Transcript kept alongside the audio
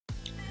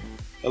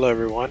Hello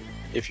everyone.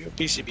 If you have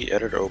PCB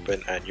editor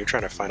open and you're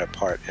trying to find a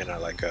part in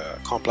a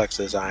complex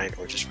design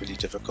or just really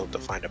difficult to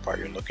find a part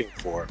you're looking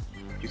for,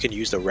 you can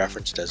use the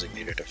reference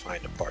designator to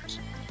find the parts.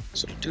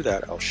 So to do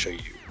that, I'll show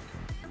you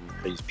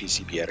how to use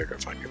PCB editor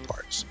to find your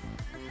parts.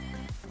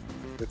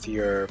 With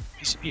your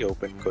PCB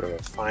open, go to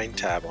the Find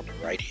tab on the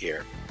right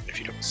here. And if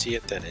you don't see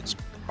it, then it's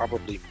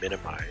probably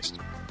minimized.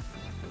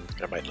 And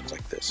it might look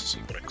like this. So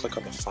you want to click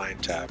on the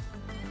Find tab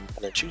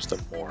and then choose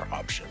the More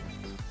option.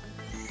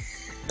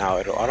 Now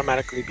it'll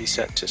automatically be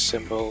set to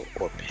symbol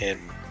or pin,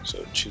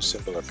 so choose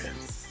symbol or pin.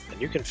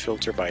 And you can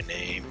filter by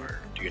name or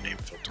do your name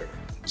filter.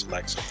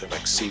 Select something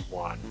like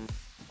C1,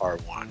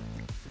 R1,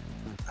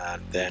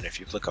 and then if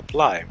you click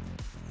apply,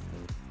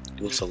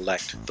 you'll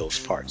select those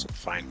parts and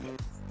find them.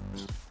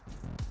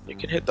 You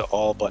can hit the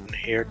all button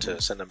here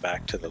to send them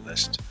back to the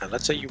list. And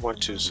let's say you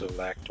want to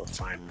select or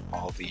find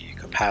all the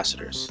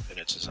capacitors in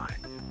its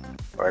design,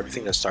 or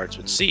everything that starts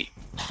with C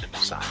in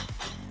design.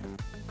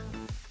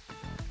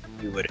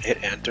 You would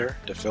hit enter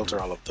to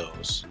filter all of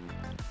those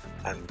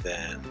and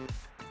then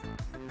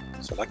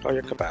select all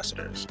your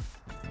capacitors.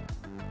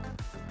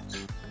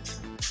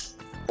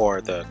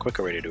 Or the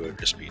quicker way to do it would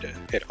just be to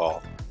hit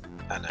all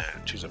and then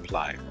choose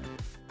apply.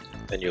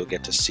 Then you'll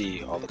get to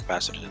see all the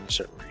capacitors in a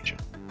certain region.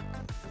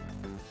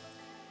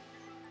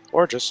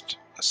 Or just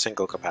a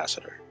single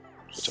capacitor,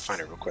 just to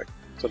find it real quick.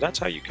 So that's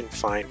how you can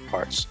find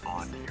parts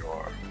on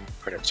your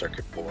printed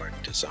circuit board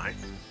design.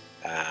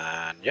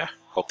 And yeah,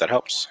 hope that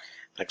helps.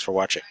 Thanks for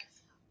watching.